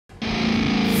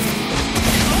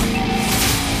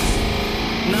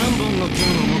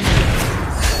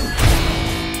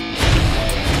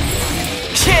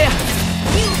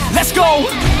know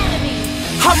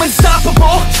I'm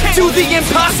unstoppable, do the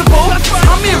impossible.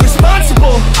 I'm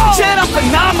irresponsible, yet I'm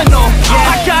phenomenal.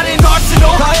 I got an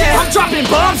arsenal, I'm dropping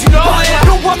bombs, you know.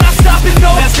 No, I'm not stopping,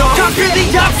 no. Conquer the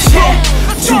obstacle.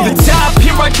 To the top,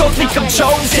 here I go, think I'm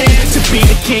chosen to be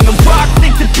the king of rock,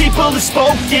 think the people have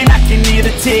spoken. I can hear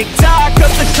the tick-tock of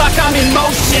the clock, I'm in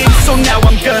motion. So now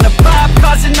I'm gonna pop,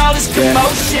 causing all this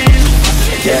commotion.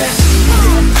 Yeah,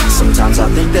 sometimes I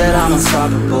think that I'm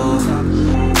unstoppable.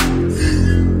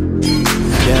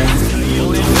 Yeah,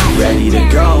 ready to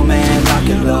go, man, lock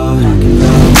and load.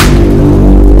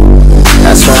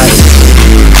 That's right,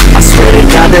 I swear to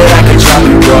God that I can drop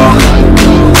and roll.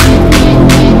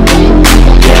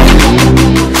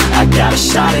 Yeah, I got a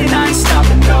shot and I ain't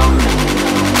stopping, no.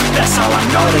 That's how I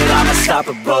know that I'm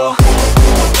unstoppable.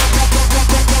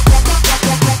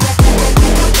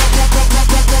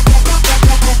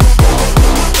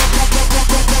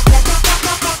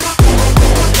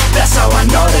 That's how I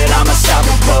know that I'm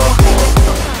unstoppable.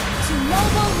 To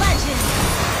Mobile Legends.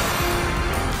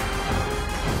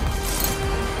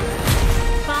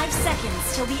 5 seconds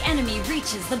till the enemy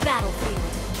reaches the battlefield.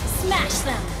 Smash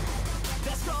them.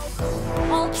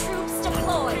 All troops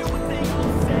deployed.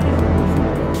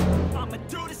 I'ma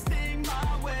do this thing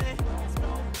my way.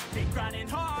 They grinding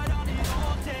hard on it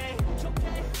all day.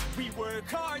 We work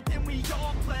hard, then we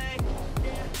all play.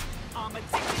 I'm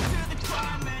addicted to the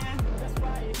grind, man.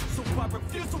 So I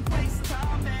refuse to waste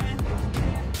time, man.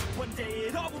 One day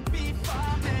it all will be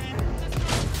fine, man.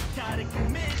 Gotta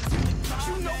commit to the grind.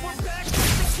 You know we're back. The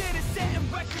kid is setting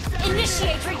records.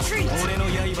 Initiate retreat. 俺の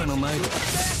刃の前では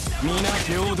皆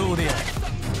平等である。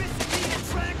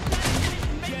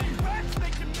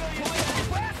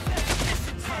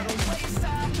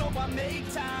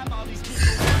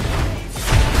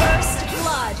First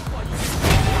blood.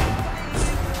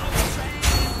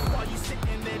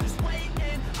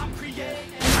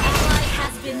 Ally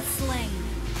has been slain.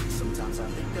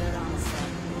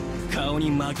 顔に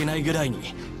負けないぐらい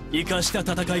に生かした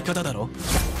戦い方だろ。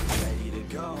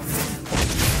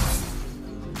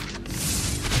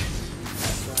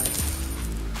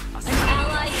An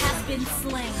ally has been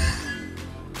slain.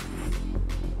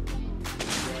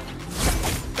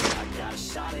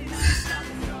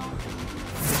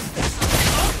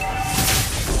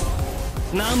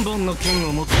 何本の剣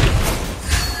を持ってる。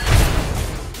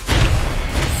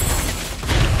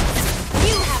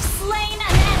You have slain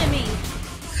an enemy.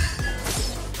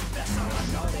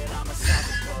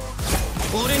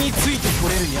 俺についてこ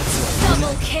れるやつは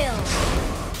Double kill.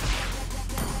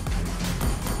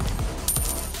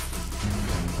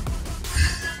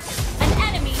 An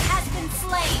enemy has been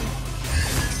slain.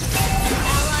 An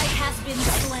ally has been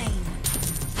slain.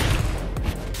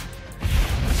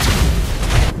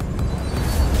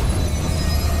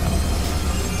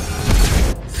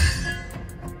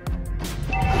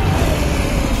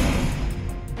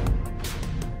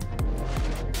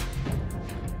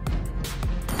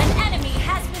 An enemy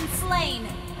has been slain.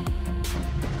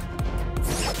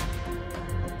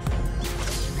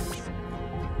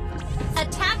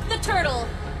 Attack the turtle.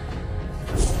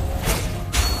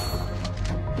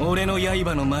 俺の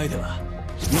刃の前では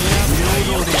皆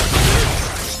平等である。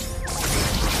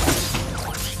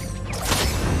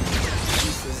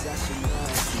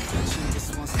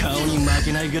顔に負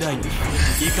けないぐらいに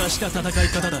生かした戦い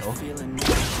方だろ。 An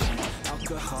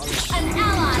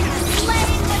ally has slain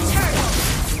the turtle.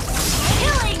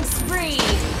 Killing spree.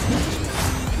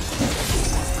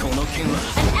 この剣は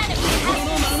An enemy has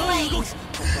been slain.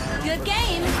 Good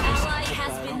game. Ally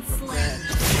has been slain.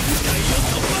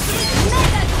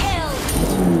 Mega kill.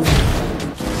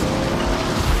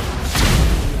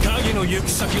 影の行く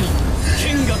先に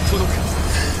剣が届く。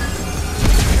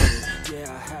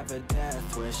 A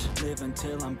death wish, live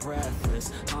until I'm breathless.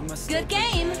 Good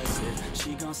game.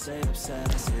 She gon' say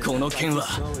obsessive. この剣は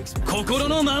心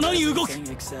のままに動く。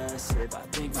 Excessive. I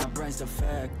think my brain's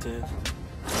defective.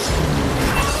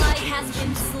 Ally has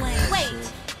been slain. Wait.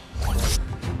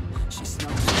 She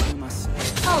snuck into my set.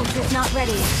 Oh, you're not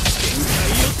ready.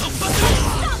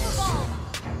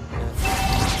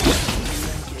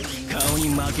 顔に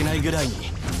負けないぐらい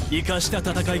に生かした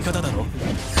戦い方だろ。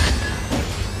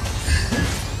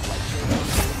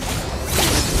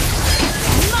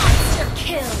 Monster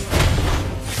kill.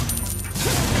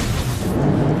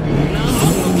 何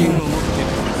本の剣を持ってる。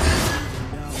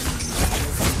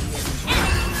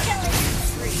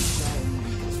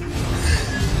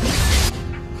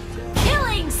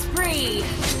 Killing spree.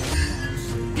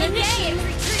 Good game.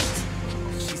 Retreat.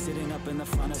 She's sitting up in the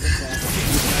front of the class.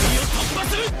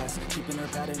 Keeping her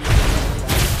bad in the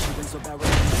class. She's been so bad with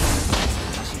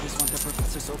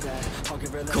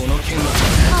この剣は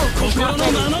心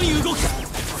のままに動く。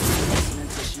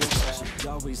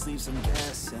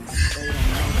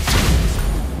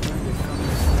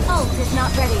 Ult is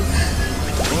not ready.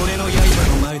 俺の刃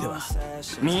の前では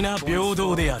皆平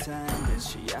等である。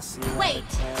 Wait.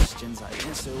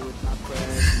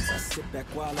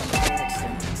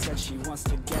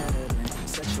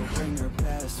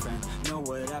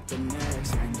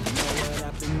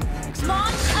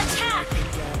 Launch attack.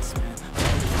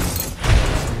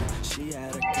 She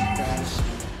had a confession.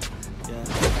 Yeah,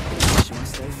 she wanna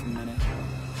stay for a minute.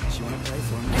 She wanna play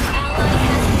for a minute.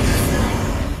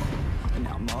 And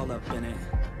now I'm all up in it.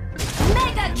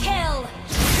 Mega kill.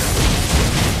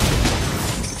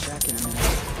 Check in a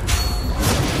minute.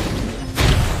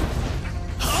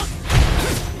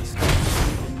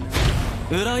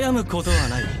 羨むことは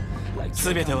ない。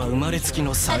すべては生まれつき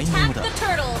の才能 Attack だ。 the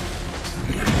turtle.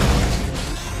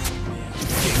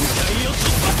 限界を突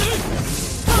破する。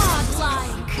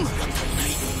 Godlike.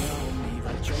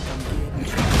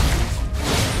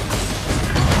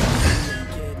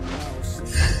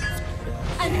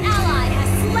 An ally has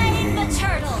slain the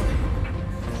turtle.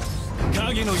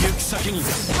 影の行く先に Ult 剣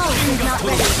is が not 通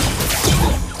る。 ready.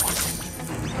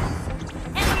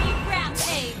 Enemy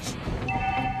rampage.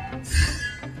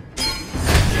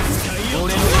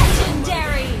 俺の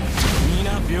Legendary.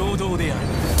 皆平等である。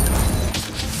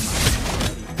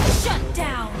 Shut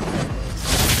down.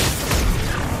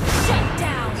 Shut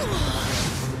down.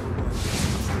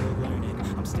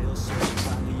 I'm still searching,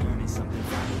 finally earning something,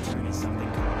 finally turning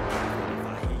something cold. If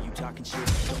I hear you talking shit,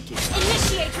 don't get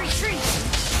Initiate retreat.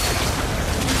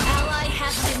 An ally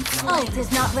has been slain. Ult is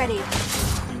not ready. you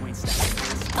ain't stopping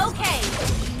this. Okay.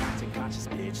 Conscious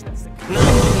bitch, that's the 何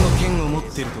本の剣を持っ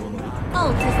てると思う？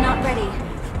 Ult is not ready.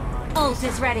 Ult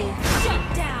is ready. Shut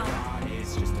down.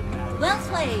 it's just a matter Well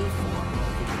played.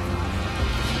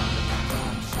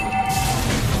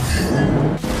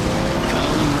 顔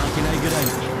に負けないぐらい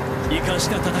に生かし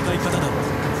た戦い方だろう。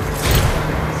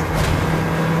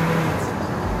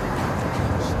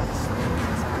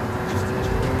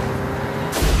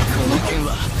この剣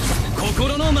は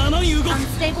心のままに動く。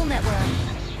 Unstable network.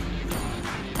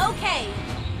 Okay.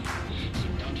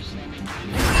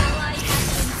 An ally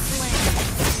has been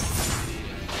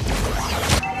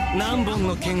slain. 何本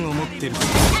の剣を持ってる？ An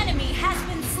enemy has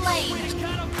been slain.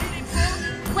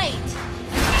 Wait. An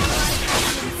ally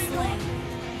has been slain.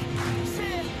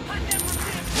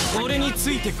 俺につ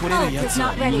いてこれる奴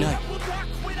はいない。 You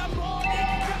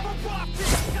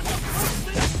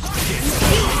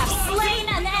have slain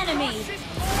an enemy.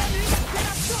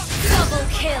 Double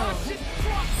kill.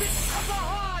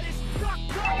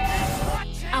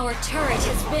 Our turret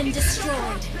has been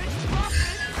destroyed.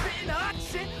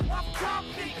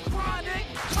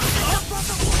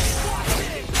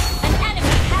 An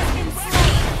enemy has been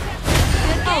slain.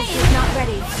 Good game. Is not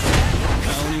ready.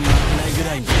 顔に負けないぐ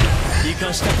らいに生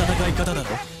かした戦い方だろ。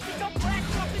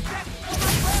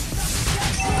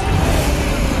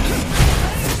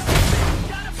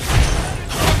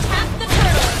 Attack the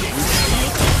turtle.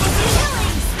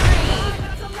 Killing spree.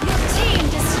 Your team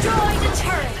destroyed a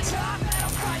turret.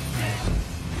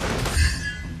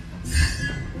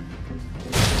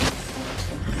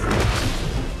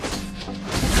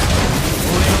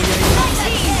 My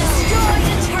team destroyed a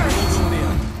turret.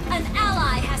 An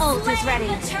ally has slain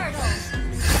the turtle.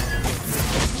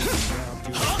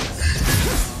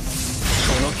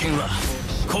 この剣は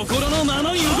心のま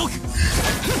まに動く。 I'm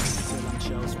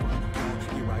chose one.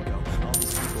 Here I go. All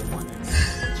these people wanna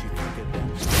know what you think of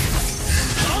them.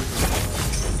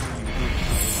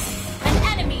 An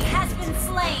enemy has been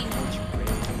slain.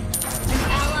 An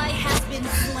ally has been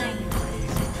slain.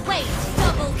 Wait,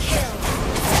 double kill.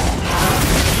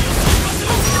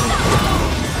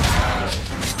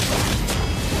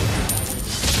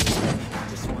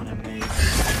 Just wanna make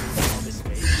all this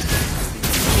fake.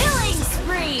 Killing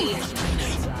spree.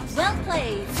 Well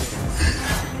played.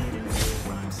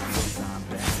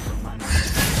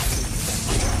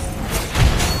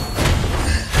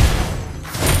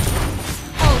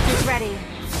 Ult is ready.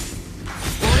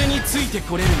 俺について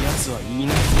これる奴はい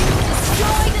ない。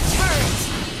 Destroy the turret.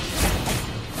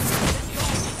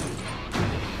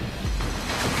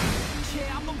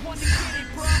 Yeah, I'm the one to get it,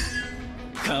 bro.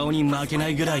 顔に負けな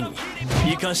いぐらいに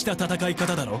生かした戦い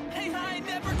方だろ。 Hey, I ain't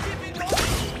never giving up.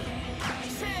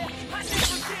 Yeah, I never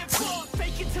give up.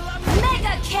 Fake it till I make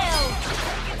Mega kill.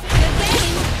 Good game.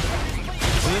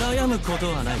 羨むこ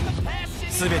とはない。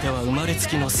すべては生まれつ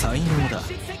きの才能だ。 it.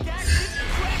 Take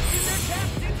action, they're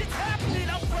captain, it's happening.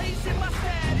 I'm raising my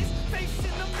status,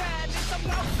 facing the madness.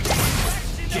 I'm out.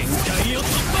 限界を突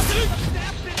破する。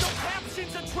 Snapping, no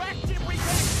captions,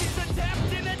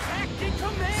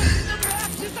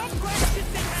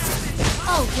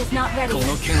 Ult is not ready. こ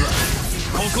の剣は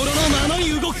心のままに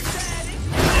動く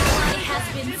Ally has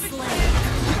been slain.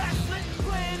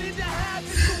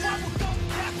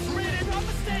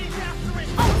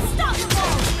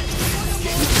 Unstoppable!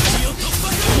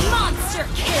 Monster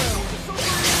kill!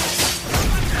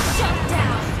 Shut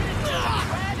down!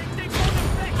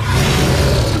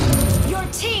 Your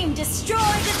team destroyed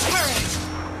the turret!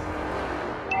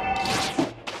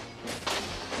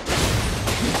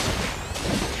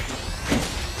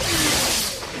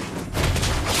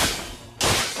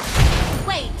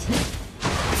 Wait!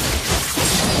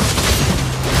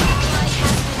 Ally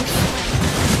has been slain.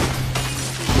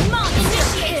 Monster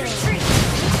kill!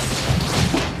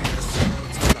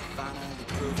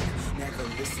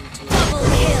 Double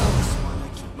kill!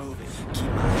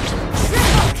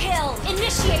 Triple kill!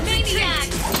 Initiate Maniac!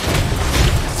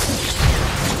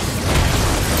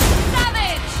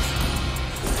 Savage!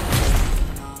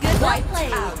 Goodbye play!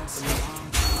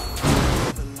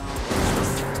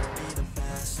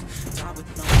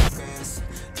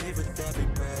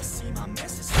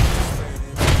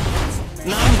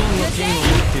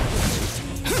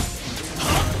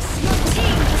 Your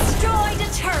team destroyed a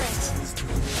turret!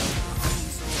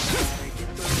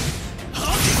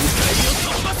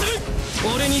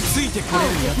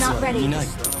 Ult is not ready. You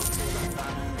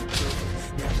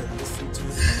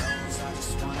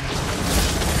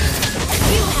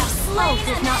have slain Ult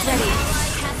is not ready. Ally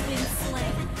has been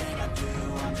slain.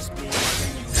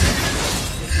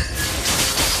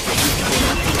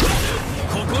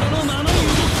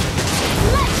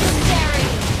 Legendary!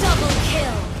 Double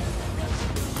kill!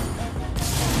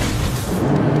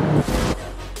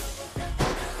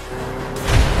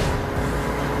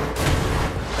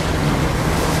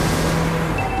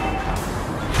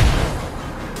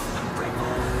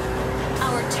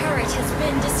 Our turret has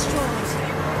been destroyed.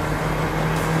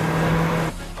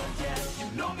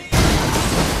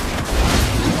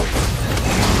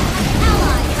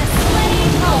 Ally has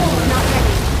slain Ult is not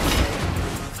ready.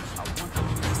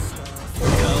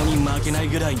 顔に負けない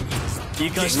ぐらいに生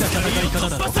かした戦い方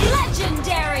だろ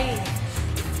Legendary!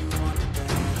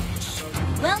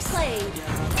 Well played.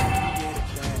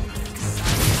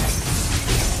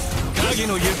 影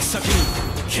の行く先に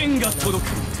剣が届く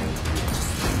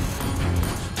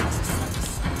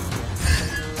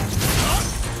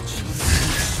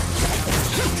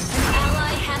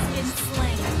Ally has been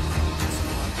slain.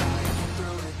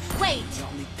 Wait!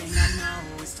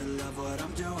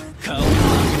 顔に負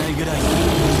けないぐらいに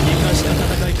生かした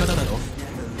戦い方だろ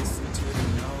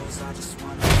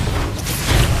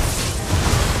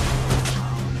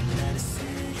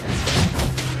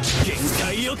限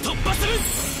界を突破する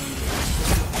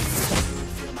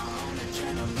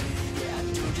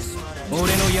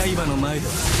俺の刃の前で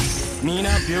は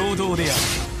皆平等である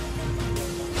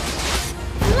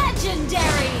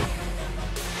Legendary!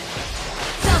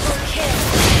 Double kill!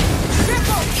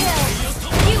 Triple kill!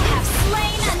 You have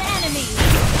slain an enemy!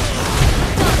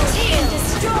 Double team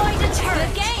destroyed a turret!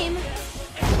 Good game!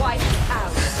 Wipe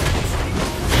out!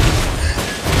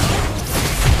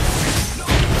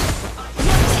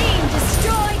 Your team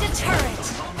destroyed a turret!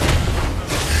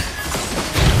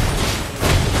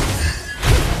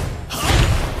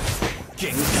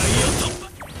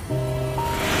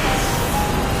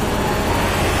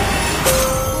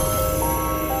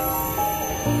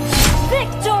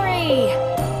 Victory!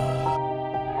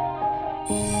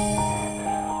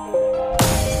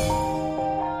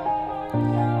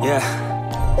 Yeah.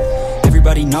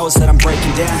 Everybody knows that I'm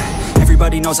breaking down.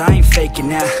 Everybody knows I ain't faking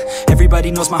now.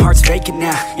 Everybody knows my heart's vacant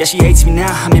now. Yeah, she hates me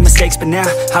now, I made mistakes but now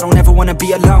I don't ever wanna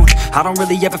be alone. I don't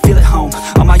really ever feel at home.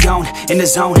 On my own, in the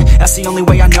zone, that's the only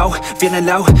way I know. Feeling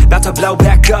low, about to blow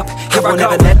back up. Here I won't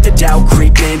ever let the doubt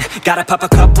creep in. Gotta pop a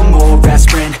couple more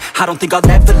aspirin. I don't think I'll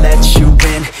ever let you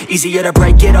in. Easier to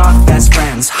break it off best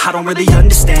friends. I don't really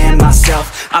understand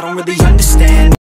myself. I don't really understand